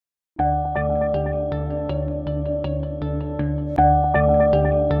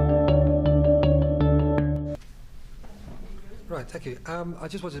Right, thank you. I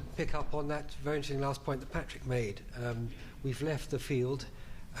just wanted to pick up on that very interesting last point that Patrick made. We've left the field.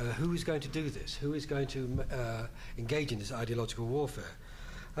 Who is going to do this? Who is going to engage in this ideological warfare?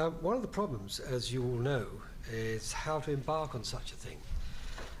 One of the problems, as you all know, is how to embark on such a thing.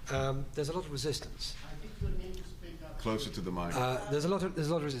 There's a lot of resistance. I think you need to speak up. Closer to the mic. There's a lot of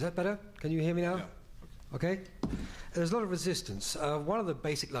resistance. Is that better? Can you hear me now? Yeah. Okay. There's a lot of resistance. One of the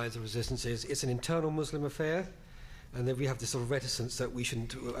basic lines of resistance is it's an internal Muslim affair, and then we have this sort of reticence that we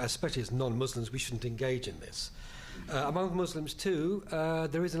shouldn't, especially as non-Muslims, we shouldn't engage in this. Among Muslims too,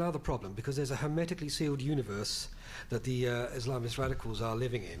 there is another problem, because there's a hermetically sealed universe that the Islamist radicals are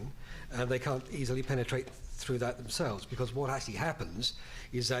living in, and they can't easily penetrate through that themselves, because what actually happens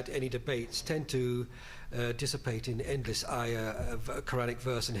is that any debates tend to dissipate in endless ayah of Quranic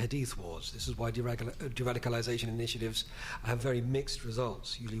verse and hadith wars. This is why de-radicalization initiatives have very mixed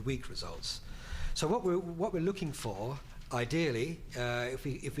results, usually weak results. So what we're looking for, ideally, if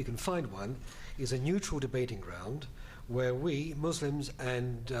we can find one, is a neutral debating ground where we, Muslims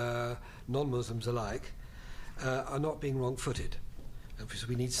and non-Muslims alike, are not being wrong-footed. So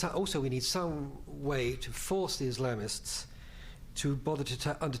we need some way to force the Islamists to bother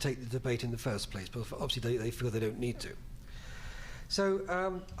to undertake the debate in the first place, but obviously they feel they don't need to. So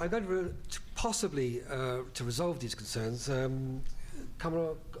I'm going to possibly, to resolve these concerns,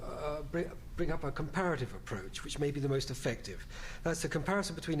 bring up a comparative approach, which may be the most effective. That's the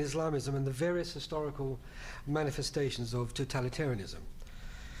comparison between Islamism and the various historical manifestations of totalitarianism.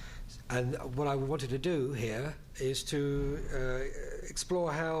 And what I wanted to do here is to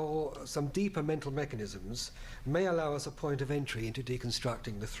explore how some deeper mental mechanisms may allow us a point of entry into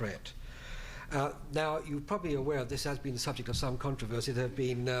deconstructing the threat. Now, you're probably aware this has been the subject of some controversy.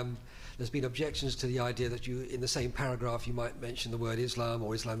 There's been objections to the idea that in the same paragraph, you might mention the word Islam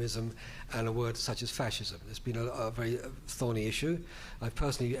or Islamism and a word such as fascism. There's been a very thorny issue. I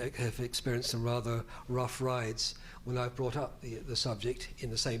personally have experienced some rather rough rides when I've brought up the subject in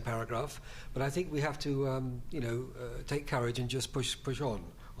the same paragraph. But I think we have to, take courage and just push on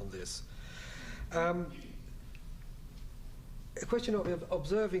this. A question of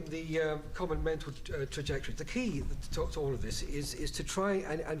observing the common mental trajectory. The key to all of this is to try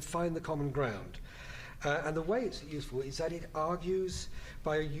and find the common ground. And the way it's useful is that it argues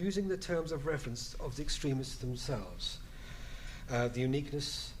by using the terms of reference of the extremists themselves. The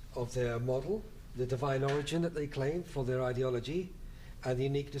uniqueness of their model, the divine origin that they claim for their ideology, and the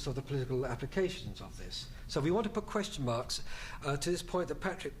uniqueness of the political applications of this. So we want to put question marks to this point that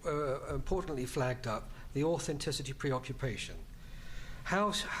Patrick importantly flagged up, the authenticity preoccupation.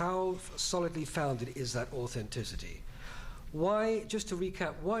 How solidly founded is that authenticity? Why, just to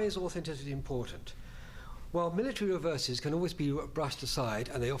recap, why is authenticity important? Well, military reverses can always be brushed aside,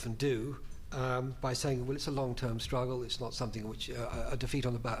 and they often do, by saying, well, it's a long-term struggle, it's not something which a defeat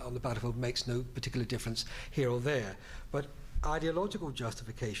on the battlefield makes no particular difference here or there. But ideological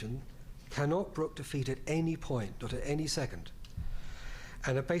justification cannot brook defeat at any point, not at any second.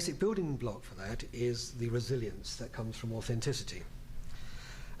 And a basic building block for that is the resilience that comes from authenticity.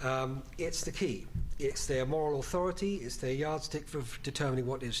 It's the key. It's their moral authority, it's their yardstick for determining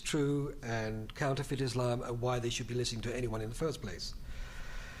what is true and counterfeit Islam and why they should be listening to anyone in the first place.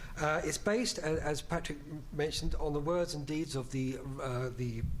 It's based, as Patrick mentioned, on the words and deeds of the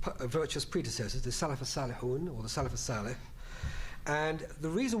virtuous predecessors, the Salaf as-Salihun, or the Salaf as-Salih. And the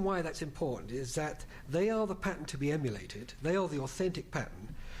reason why that's important is that they are the pattern to be emulated, they are the authentic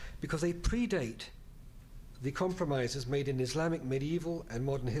pattern, because they predate the compromises made in Islamic medieval and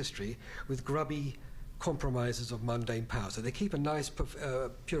modern history with grubby compromises of mundane power. So they keep a nice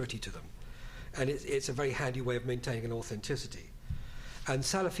purity to them. And it's a very handy way of maintaining an authenticity. And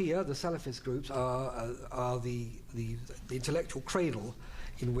Salafiyya, the Salafist groups, are the intellectual cradle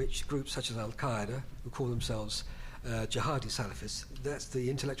in which groups such as Al-Qaeda, who call themselves jihadi Salafists, that's the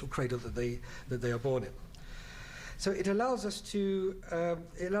intellectual cradle that they are born in. So it allows us to,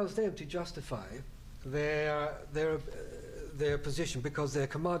 it allows them to justify their position, because they're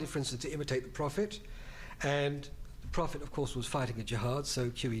commanded, for instance, to imitate the Prophet, and the Prophet, of course, was fighting a jihad, so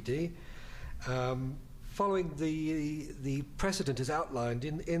QED. Following the precedent is outlined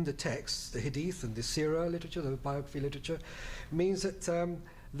in the texts, the Hadith and the Sirah literature, the biography literature, means that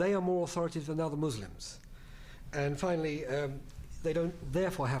they are more authoritative than other Muslims. And finally, they don't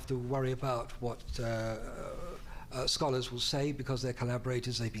therefore have to worry about what scholars will say, because they're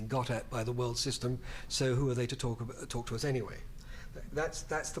collaborators, they've been got at by the world system, so who are they to talk to us anyway? That's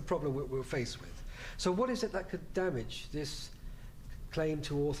the problem we're faced with. So what is it that could damage this claim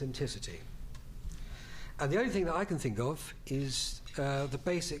to authenticity? And the only thing that I can think of is the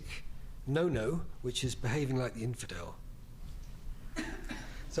basic no-no, which is behaving like the infidel.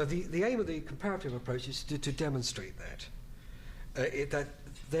 So the aim of the comparative approach is to demonstrate that. That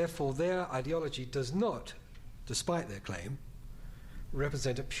therefore their ideology does not, despite their claim,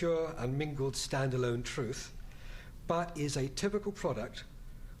 represent a pure, unmingled, standalone truth, but is a typical product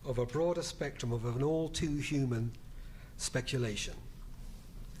of a broader spectrum of an all too human speculation.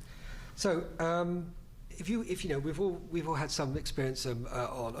 So, if you know, we've all had some experience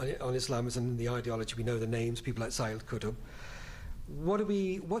on Islamism and the ideology. We know the names, people like Sayyid Qutb. What do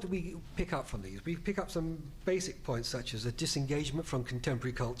we pick up from these? We pick up some basic points such as a disengagement from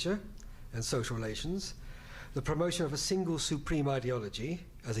contemporary culture and social relations, the promotion of a single supreme ideology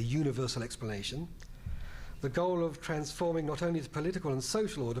as a universal explanation, the goal of transforming not only the political and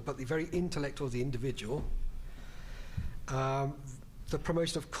social order but the very intellect of the individual, the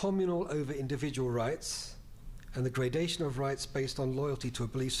promotion of communal over individual rights and the gradation of rights based on loyalty to a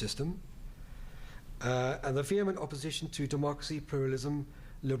belief system, and the vehement opposition to democracy, pluralism,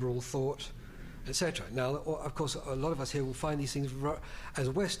 liberal thought, etc. Now, of course, a lot of us here will find these things, as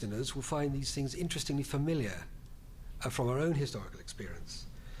Westerners, will find these things interestingly familiar from our own historical experience.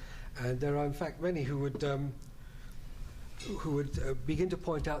 And there are, in fact, many who would begin to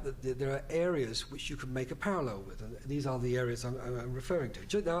point out that there are areas which you could make a parallel with, and these are the areas I'm referring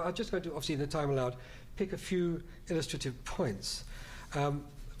to. Now, I'm just going to, obviously, in the time allowed, pick a few illustrative points.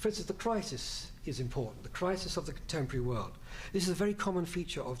 For instance, the crisis is important, the crisis of the contemporary world. This is a very common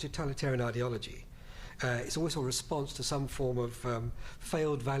feature of totalitarian ideology. It's always a response to some form of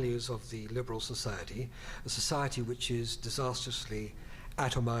failed values of the liberal society, a society which is disastrously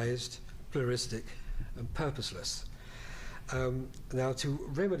atomized, pluralistic, and purposeless. Now, to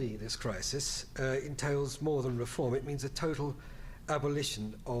remedy this crisis entails more than reform. It means a total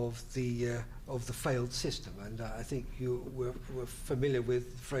abolition of the failed system. And I think you were familiar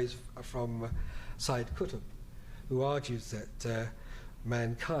with the phrase from Sayyid Qutb, who argues that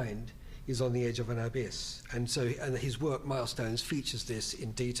mankind is on the edge of an abyss. And his work, Milestones, features this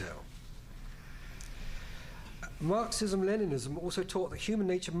in detail. Marxism-Leninism also taught that human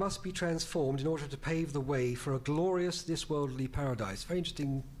nature must be transformed in order to pave the way for a glorious this-worldly paradise. Very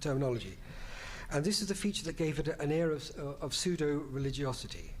interesting terminology. And this is the feature that gave it an air of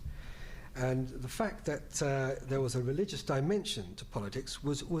pseudo-religiosity. And the fact that there was a religious dimension to politics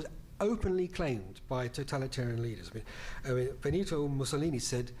was openly claimed by totalitarian leaders. I mean, Benito Mussolini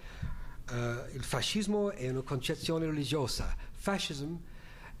said, il fascismo è una concezione religiosa. Fascism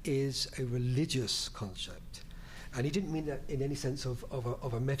is a religious concept. And he didn't mean that in any sense of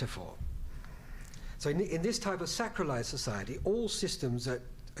a metaphor. So in this type of sacralized society, all systems that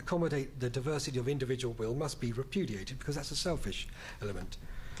accommodate the diversity of individual will must be repudiated because that's a selfish element.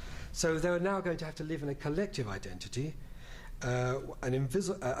 So they're now going to have to live in a collective identity, an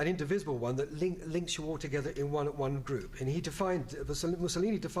indivisible one that links you all together in one group. And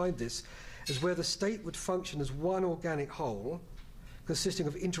Mussolini defined this as where the state would function as one organic whole, consisting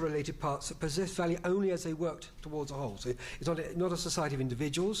of interrelated parts that possess value only as they worked towards a whole. So it's not a society of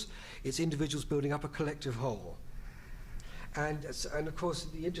individuals, it's individuals building up a collective whole. And of course,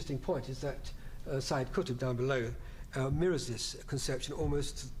 the interesting point is that Sayyid Qutb down below mirrors this conception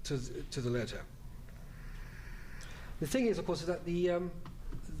almost to the letter. The thing is, of course, is that the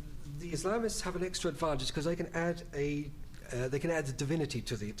Islamists have an extra advantage because they can add the divinity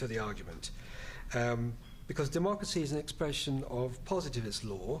to the argument. Because democracy is an expression of positivist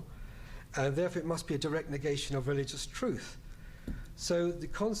law, and therefore it must be a direct negation of religious truth. So the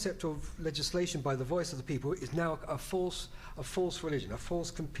concept of legislation by the voice of the people is now a false religion, a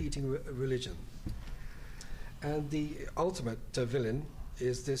false competing religion. And the ultimate villain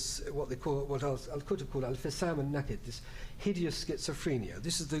is this, what Al-Qutb called al-Fisam al-Nakid, this hideous schizophrenia.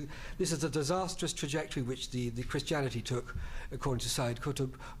 This is the disastrous trajectory which the Christianity took, according to Sayyid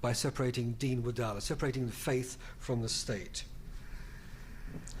Qutb, by separating Deen wa Dawla, separating the faith from the state.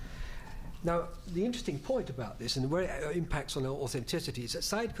 Now, the interesting point about this, and where it impacts on authenticity, is that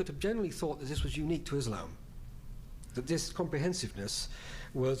Sayyid Qutb generally thought that this was unique to Islam, that this comprehensiveness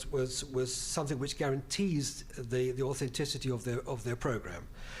was something which guarantees the authenticity of their program.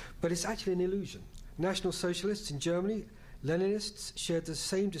 But it's actually an illusion. National Socialists in Germany, Leninists, shared the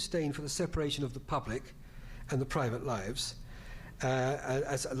same disdain for the separation of the public and the private lives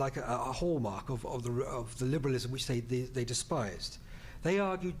as like a hallmark of the liberalism which they despised. They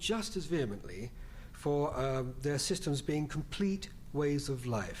argued just as vehemently for their systems being complete ways of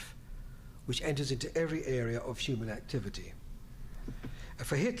life, which enters into every area of human activity.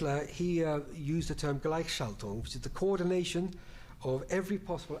 For Hitler, he used the term Gleichschaltung, which is the coordination of every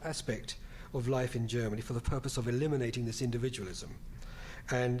possible aspect of life in Germany for the purpose of eliminating this individualism.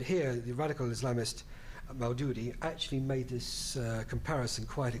 And here, the radical Islamist Maududi actually made this comparison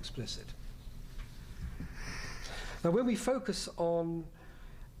quite explicit. Now, when we focus on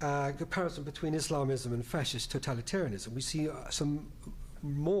comparison between Islamism and fascist totalitarianism, we see some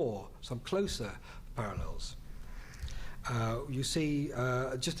closer parallels. You see,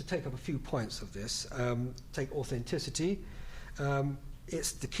 just to take up a few points of this, take authenticity.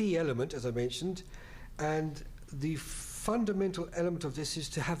 It's the key element, as I mentioned, and the fundamental element of this is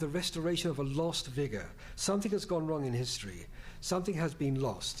to have the restoration of a lost vigour. Something has gone wrong in history. Something has been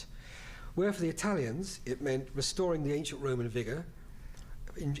lost. Where for the Italians, it meant restoring the ancient Roman vigour.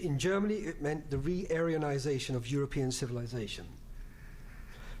 In Germany, it meant the re-Aryanization of European civilization.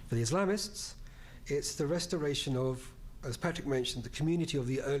 For the Islamists, it's the restoration of, as Patrick mentioned, the community of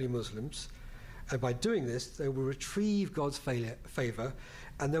the early Muslims. And by doing this, they will retrieve God's favour,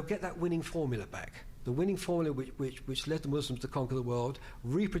 and they'll get that winning formula back. The winning formula which led the Muslims to conquer the world,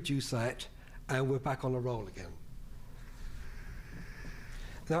 reproduce that, and we're back on a roll again.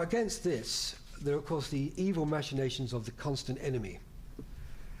 Now, against this, there are, of course, the evil machinations of the constant enemy.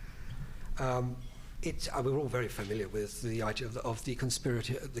 We're all very familiar with the idea of the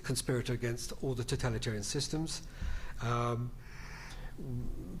conspirator against all the totalitarian systems.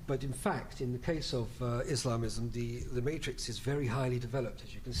 But in fact, in the case of Islamism, the matrix is very highly developed,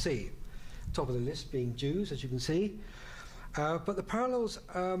 as you can see. Top of the list being Jews, as you can see. But the parallels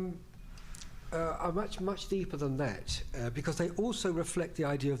are much deeper than that, because they also reflect the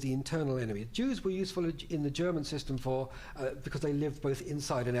idea of the internal enemy. Jews were useful in the German system because they lived both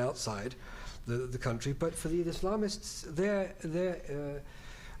inside and outside the country. But for the Islamists, their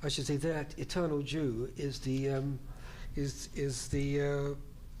eternal Jew is the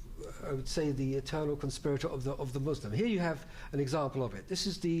I would say the eternal conspirator of the Muslim. Here you have an example of it. This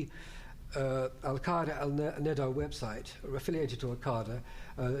is the Al-Qaeda Al-Neda website, affiliated to Al-Qaeda,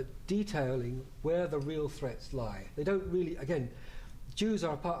 detailing where the real threats lie. They don't really, again, Jews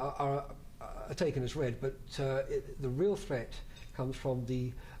are taken as read, but the real threat comes from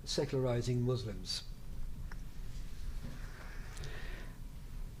the secularizing Muslims.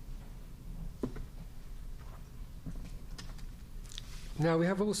 Now we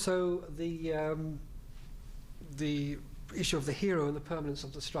have also the issue of the hero and the permanence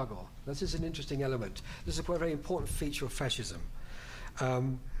of the struggle. This is an interesting element. This is a very important feature of fascism.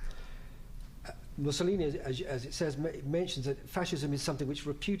 Mussolini, as it says, mentions that fascism is something which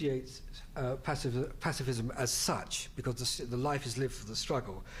repudiates pacifism as such, because the life is lived for the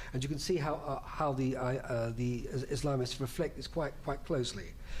struggle. And you can see how the Islamists reflect this quite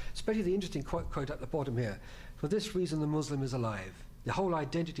closely. Especially the interesting quote at the bottom here. For this reason, the Muslim is alive. The whole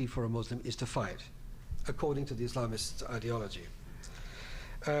identity for a Muslim is to fight, according to the Islamist ideology.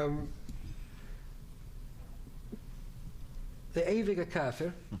 The ewiger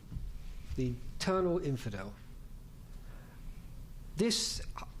Kafir, the eternal infidel, this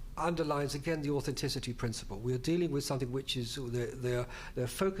underlines again the authenticity principle. We are dealing with something which is, they're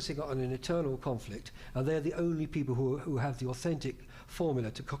focusing on an eternal conflict, and they're the only people who have the authentic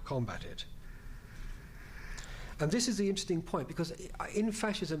formula to combat it. And this is the interesting point, because in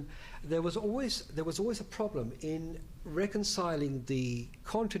fascism there was always a problem in reconciling the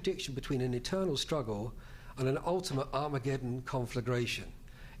contradiction between an eternal struggle and an ultimate Armageddon conflagration.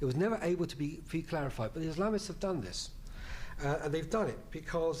 It was never able to be clarified, but the Islamists have done this, and they've done it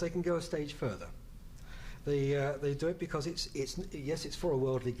because they can go a stage further. They do it because it's for a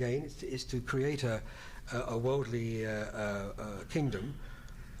worldly gain. It's to create a worldly kingdom.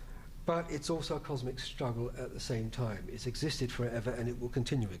 But it's also a cosmic struggle at the same time. It's existed forever, and it will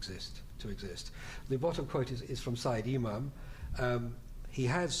continue to exist. The bottom quote is from Said Imam. He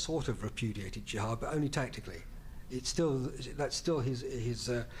has sort of repudiated jihad, but only tactically. That's still his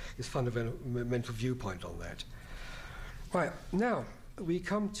fundamental viewpoint on that. Right, now we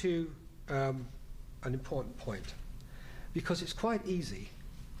come to an important point, because it's quite easy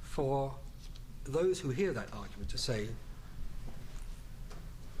for those who hear that argument to say,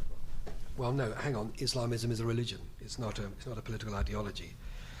 well, no, hang on, Islamism is a religion. It's not a political ideology.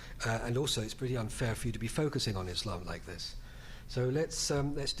 And also, it's pretty unfair for you to be focusing on Islam like this. So let's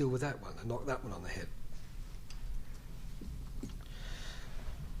deal with that one and knock that one on the head.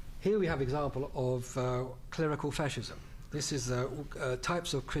 Here we have an example of clerical fascism. This is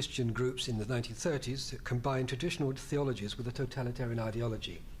types of Christian groups in the 1930s that combined traditional theologies with a totalitarian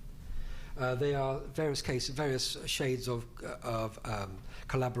ideology. There are various shades of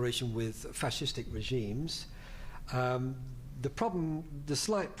collaboration with fascistic regimes. the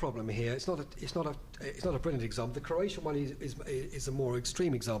slight problem here, it's not a brilliant example. The Croatian one is a more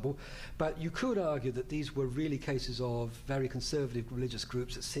extreme example, but you could argue that these were really cases of very conservative religious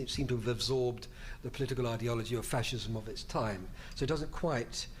groups that seem to have absorbed the political ideology of fascism of its time. So it doesn't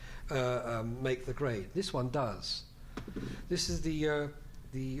quite make the grade. This one does. This is the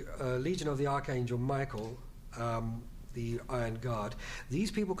Legion of the Archangel Michael, the Iron Guard.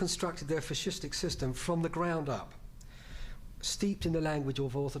 These people constructed their fascistic system from the ground up, steeped in the language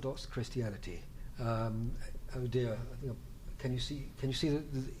of Orthodox Christianity. Oh dear, can you see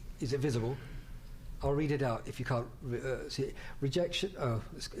is it visible? I'll read it out if you can't see it. Rejection,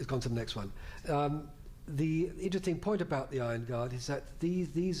 it's gone to the next one. The interesting point about the Iron Guard is that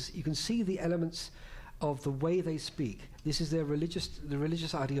these you can see the elements of the way they speak. This is the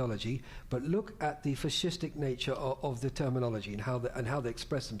religious ideology, but look at the fascistic nature of the terminology and how they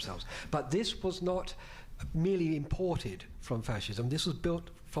express themselves. But this was not merely imported from fascism. This was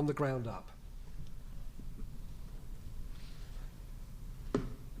built from the ground up.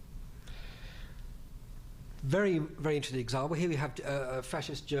 Very, very interesting example. Here we have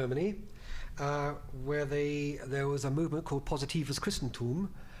fascist Germany, where there was a movement called Positives Christentum,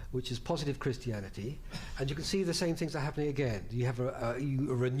 which is positive Christianity, and you can see the same things are happening again. You have a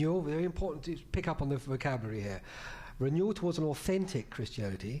renewal, very important to pick up on the vocabulary here. Renewal towards an authentic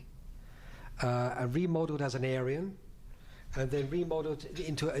Christianity, and remodeled as an Aryan, and then remodeled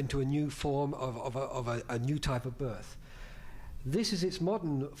into a new form of a new type of birth. This is its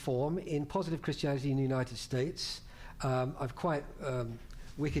modern form in positive Christianity in the United States. I've quite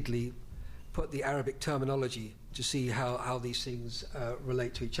wickedly put the Arabic terminology to see how these things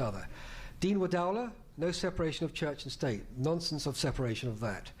relate to each other. Din wa Dawla, no separation of church and state. Nonsense of separation of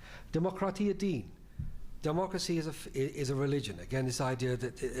that. Demokratia din. Democracy is a religion. Again, this idea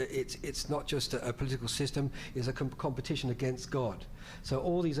that it's not just a political system, it's a competition against God. So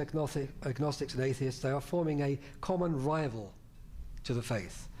all these agnostics and atheists, they are forming a common rival to the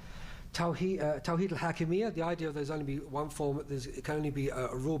faith. Tawhid al-Hakimiyya, the idea of there's only be one form, it can only be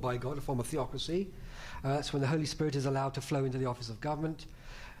a rule by God, a form of theocracy. That's when the Holy Spirit is allowed to flow into the office of government.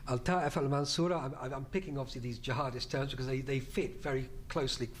 Al-Ta'if al-Mansura, I'm picking obviously these jihadist terms because they fit very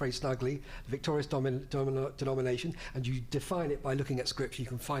closely, very snugly, the victorious denomination, and you define it by looking at scripture. You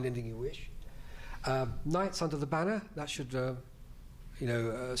can find anything you wish. Knights under the banner, that should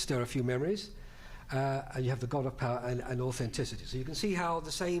stir a few memories. And you have the God of power and authenticity. So you can see how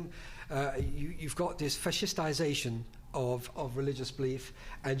the same, you've got this fascistization of religious belief,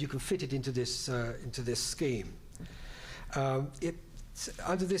 and you can fit it into this scheme.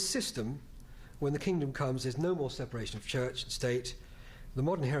 Under this system, when the kingdom comes, there's no more separation of church and state. The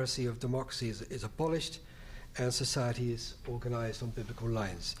modern heresy of democracy is abolished, and society is organized on biblical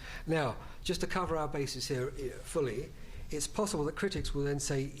lines. Now, just to cover our bases here fully, it's possible that critics will then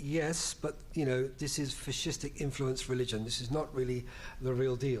say, yes, but this is fascistic influenced religion. This is not really the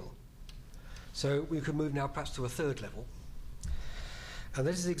real deal. So we could move now perhaps to a third level. And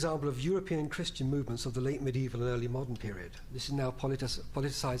this is the example of European Christian movements of the late medieval and early modern period. This is now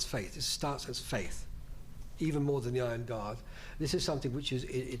politicized faith. This starts as faith, even more than the Iron Guard. This is something which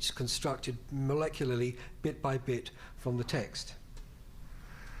it's constructed molecularly, bit by bit, from the text.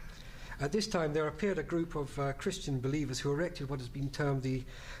 At this time, there appeared a group of Christian believers who erected what has been termed the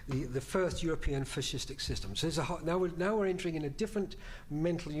first European fascistic system. So now we're entering in a different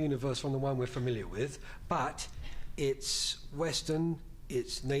mental universe from the one we're familiar with, but it's Western,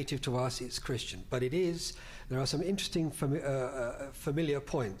 it's native to us, it's Christian. But there are some interesting familiar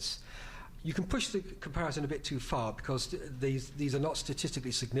points. You can push the comparison a bit too far because these are not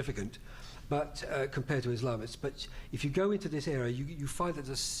statistically significant, but compared to Islamists. But if you go into this area, you find that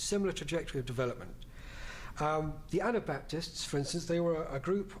there's a similar trajectory of development. The Anabaptists, for instance, they were a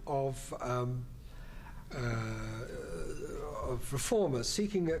group of reformers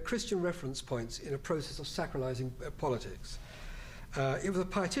seeking Christian reference points in a process of sacralizing politics. It was a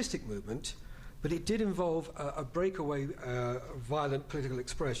pietistic movement, but it did involve a breakaway violent political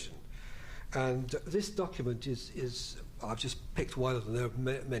expression. And this document is I've just picked one of them,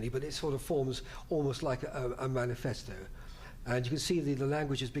 there are many, but it sort of forms almost like a manifesto. And you can see the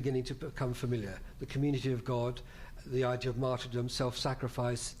language is beginning to become familiar. The community of God, the idea of martyrdom,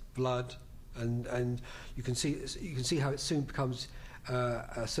 self-sacrifice, blood, and you can see how it soon becomes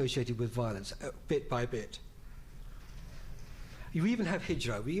associated with violence, bit by bit. You even have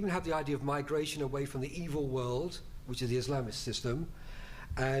hijrah. We even have the idea of migration away from the evil world, which is the Islamist system,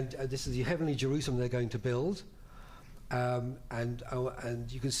 and this is the heavenly Jerusalem they're going to build. And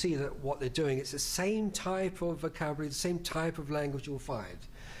you can see that what they're doing, it's the same type of vocabulary, the same type of language you'll find.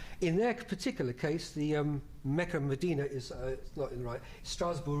 In their particular case, the Mecca and Medina is it's not in the right.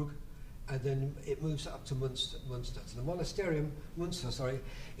 Strasbourg, and then it moves up to Munster. So the Monasterium Munster,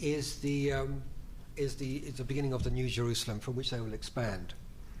 is the beginning of the New Jerusalem, from which they will expand.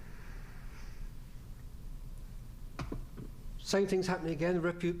 Same thing's happening again.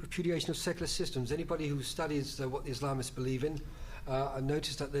 Repudiation of secular systems. Anybody who studies what the Islamists believe in,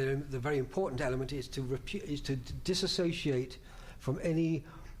 notice that the very important element is to disassociate from any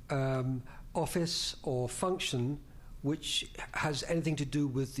office or function which has anything to do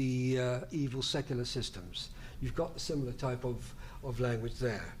with the evil secular systems. You've got a similar type of language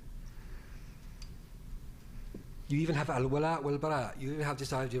there. You even have al-wala wal-bara. You even have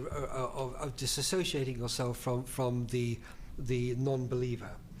this idea of disassociating yourself from the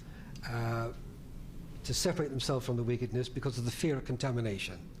non-believer, to separate themselves from the wickedness because of the fear of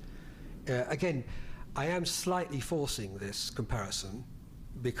contamination. Again, I am slightly forcing this comparison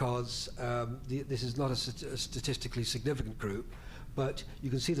because this is not a statistically significant group, but you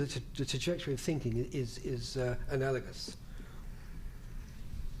can see that the trajectory of thinking is analogous.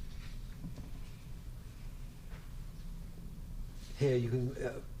 Here you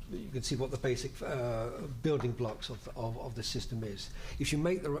can see what the basic building blocks of the system is. If you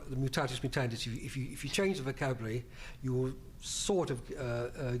make the mutatis mutandis, if you change the vocabulary, you will sort of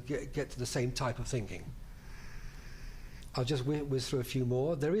get to the same type of thinking. I'll just whiz through a few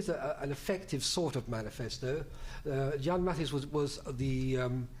more. There is an effective sort of manifesto. Jan Matthys was the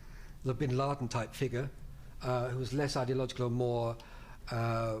Bin Laden type figure, who was less ideological and more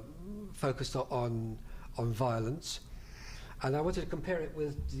focused on violence. And I wanted to compare it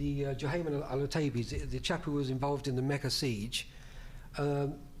with the Juhayman al-Utaybi, the chap who was involved in the Mecca siege.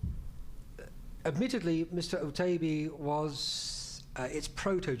 Admittedly, Mr. Utaybi was it's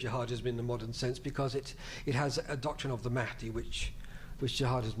proto-jihadism in the modern sense because it has a doctrine of the Mahdi, which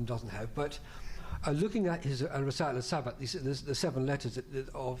jihadism doesn't have. But looking at his Al-Rasail al-Sabat, the 7 letters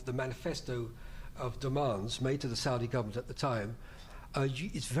of the manifesto of demands made to the Saudi government at the time,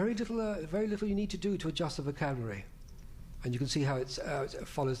 it's very little you need to do to adjust the vocabulary. And you can see how it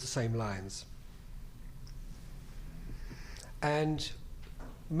follows the same lines. And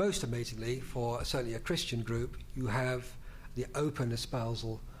most amazingly, for certainly a Christian group, you have the open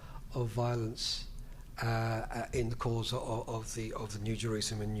espousal of violence in the cause of the New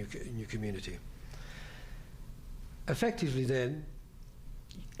Jerusalem and new community. Effectively then,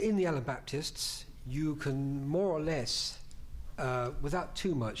 in the Anabaptists, you can more or less, without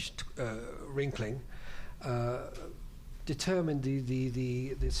too much wrinkling, determine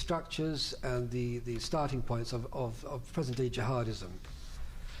the structures and the starting points of present-day jihadism,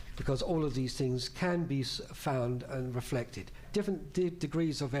 because all of these things can be found and reflected. Different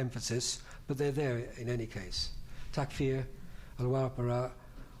degrees of emphasis, but they're there in any case. Takfir, al-wala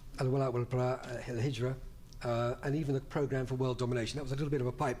wal-bara, al-hijra, and even the program for world domination. That was a little bit of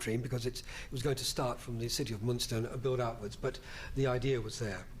a pipe dream because it was going to start from the city of Munster and build outwards, but the idea was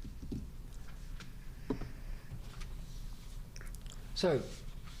there. So,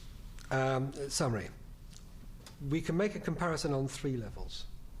 summary. We can make a comparison on 3 levels.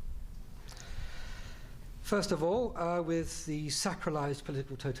 First of all, with the sacralized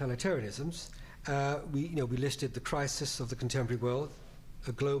political totalitarianisms, we listed the crisis of the contemporary world,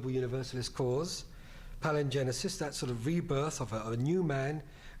 a global universalist cause, palingenesis, that sort of rebirth of a new man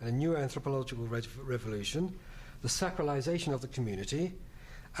and a new anthropological revolution, the sacralization of the community,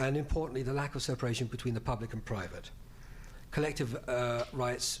 and importantly, the lack of separation between the public and private. Collective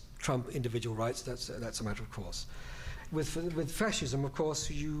rights trump individual rights, that's a matter of course. With fascism, of course,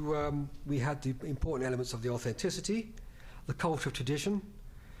 we had the important elements of the authenticity, the culture of tradition,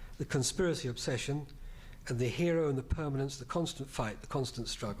 the conspiracy obsession, and the hero and the permanence, the constant fight, the constant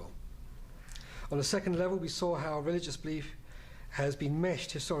struggle. On a second level, we saw how religious belief has been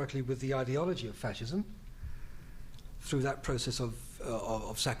meshed historically with the ideology of fascism through that process of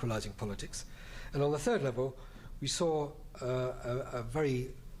sacralizing politics. And on the third level, we saw a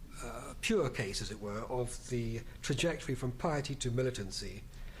very pure case, as it were, of the trajectory from piety to militancy,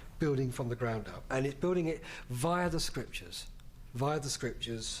 building from the ground up. And it's building it via the scriptures,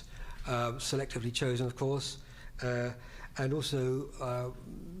 selectively chosen, of course, and also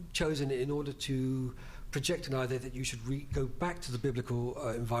chosen in order to project an idea that you should go back to the biblical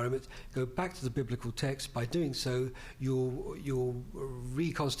environment, go back to the biblical text. By doing so, you'll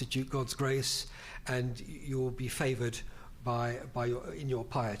reconstitute God's grace, and you'll be favoured in your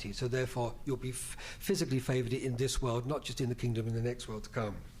piety. So therefore, you'll be physically favoured in this world, not just in the kingdom in the next world to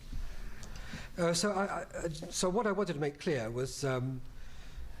come. So what I wanted to make clear was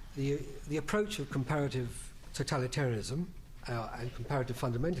the approach of comparative totalitarianism and comparative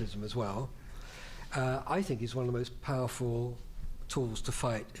fundamentalism as well, I think is one of the most powerful tools to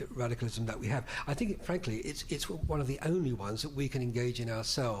fight radicalism that we have. I think, frankly, it's one of the only ones that we can engage in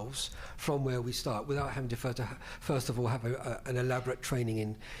ourselves from where we start without having to first of all have an elaborate training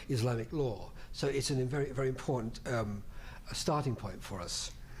in Islamic law. So it's a very, very important starting point for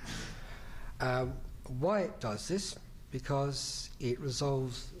us. Why it does this? Because it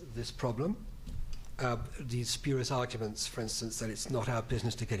resolves this problem. These spurious arguments, for instance, that it's not our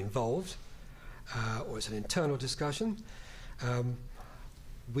business to get involved, or it's an internal discussion.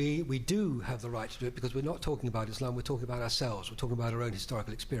 We do have the right to do it because we're not talking about Islam, we're talking about ourselves, we're talking about our own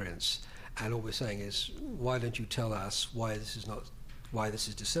historical experience. And all we're saying is, why don't you tell us why this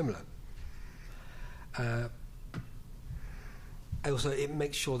is dissimilar? Also, it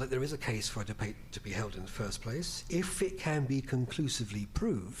makes sure that there is a case for a debate to be held in the first place. If it can be conclusively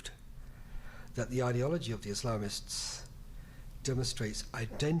proved that the ideology of the Islamists demonstrates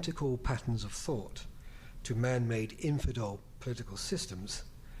identical patterns of thought to man-made infidel political systems,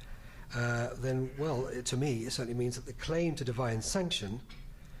 then, well, to me, it certainly means that the claim to divine sanction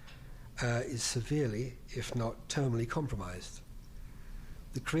is severely, if not terminally, compromised.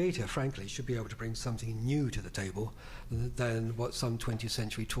 The Creator, frankly, should be able to bring something new to the table than what some 20th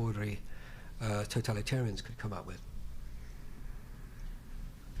century tawdry totalitarians could come up with.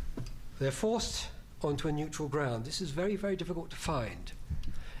 They're forced onto a neutral ground. This is very, very difficult to find.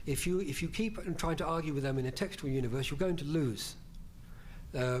 If you keep trying to argue with them in a textual universe, you're going to lose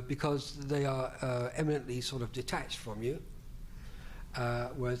because they are eminently sort of detached from you,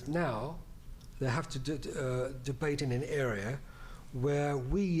 whereas now they have to debate in an area where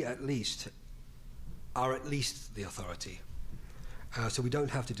we at least are the authority. So we don't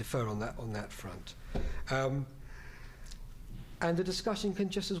have to defer on that front. And the discussion can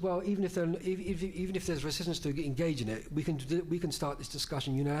just as well, even if there's resistance to engage in it, we can start this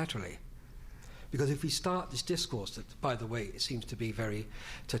discussion unilaterally. Because if we start this discourse that, by the way, it seems to be very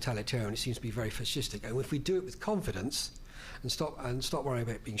totalitarian, it seems to be very fascistic, and if we do it with confidence and stop worrying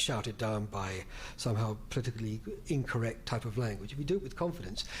about being shouted down by somehow politically incorrect type of language, if we do it with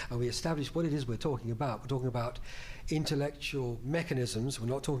confidence and we establish what it is we're talking about intellectual mechanisms, we're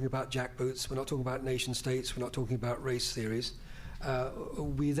not talking about jackboots, we're not talking about nation states, we're not talking about race theories,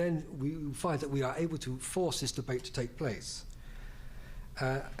 we find that we are able to force this debate to take place.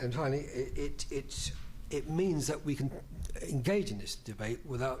 And finally, it means that we can engage in this debate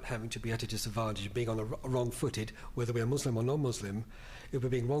without having to be at a disadvantage of being on a wrong-footed, whether we're Muslim or non-Muslim, if we're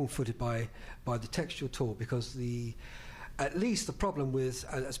being wrong-footed by the textual tool, because at least the problem with,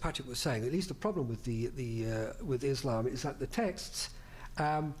 as Patrick was saying, at least the problem with with Islam is that the texts,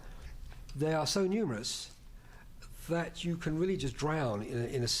 they are so numerous that you can really just drown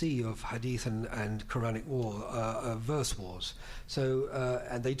in a sea of hadith and Quranic verse wars. So,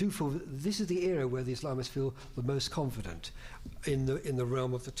 and they do feel this is the era where the Islamists feel the most confident in the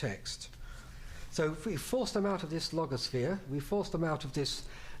realm of the text. So, if we force them out of this logosphere, we force them out of this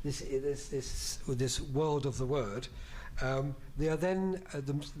world of the word. They are then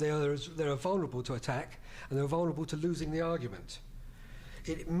they are vulnerable to attack, and they're vulnerable to losing the argument.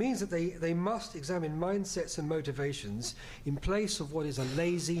 It means that they must examine mindsets and motivations in place of what is a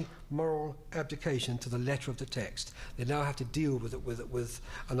lazy moral abdication to the letter of the text. They now have to deal with it with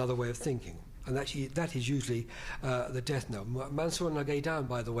another way of thinking. And actually, that is usually the death knell. Mansour Nagaydan,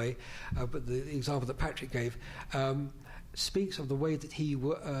 by the way, but the example that Patrick gave, speaks of the way that he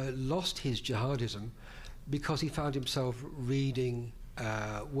lost his jihadism because he found himself reading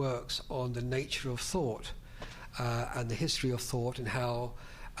works on the nature of thought. And the history of thought, and how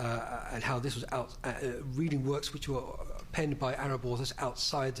this was reading works which were penned by Arab authors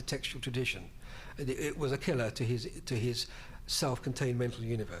outside the textual tradition. It was a killer to his self-contained mental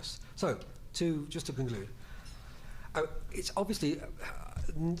universe. So, just to conclude, it's obviously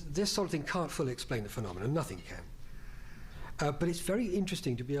this sort of thing can't fully explain the phenomenon. Nothing can. But it's very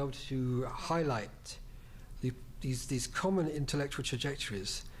interesting to be able to highlight these common intellectual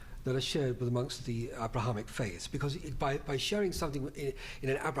trajectories that are shared with amongst the Abrahamic faiths, because by sharing something in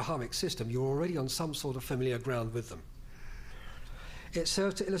an Abrahamic system, you're already on some sort of familiar ground with them. It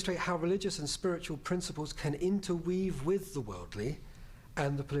serves to illustrate how religious and spiritual principles can interweave with the worldly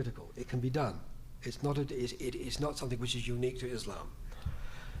and the political. It can be done. It's not something which is unique to Islam.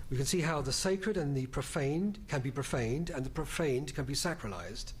 We can see how the sacred and the profaned can be profaned, and the profaned can be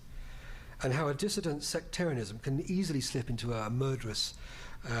sacralized, and how a dissident sectarianism can easily slip into a murderous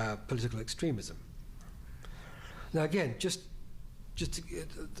political extremism. Now again, just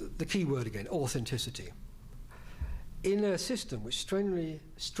the key word again, authenticity. In a system which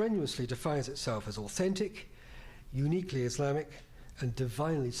strenuously defines itself as authentic, uniquely Islamic, and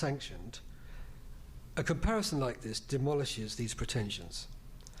divinely sanctioned, A comparison like this demolishes these pretensions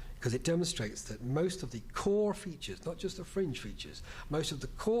because it demonstrates that most of the core features, not just the fringe features, most of the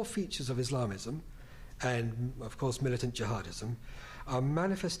core features of Islamism and, of course, militant jihadism are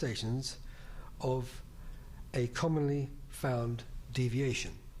manifestations of a commonly found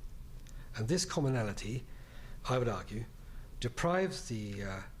deviation. And this commonality, I would argue, deprives the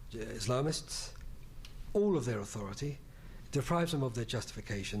Islamists all of their authority, deprives them of their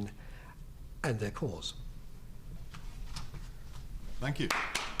justification and their cause. Thank you.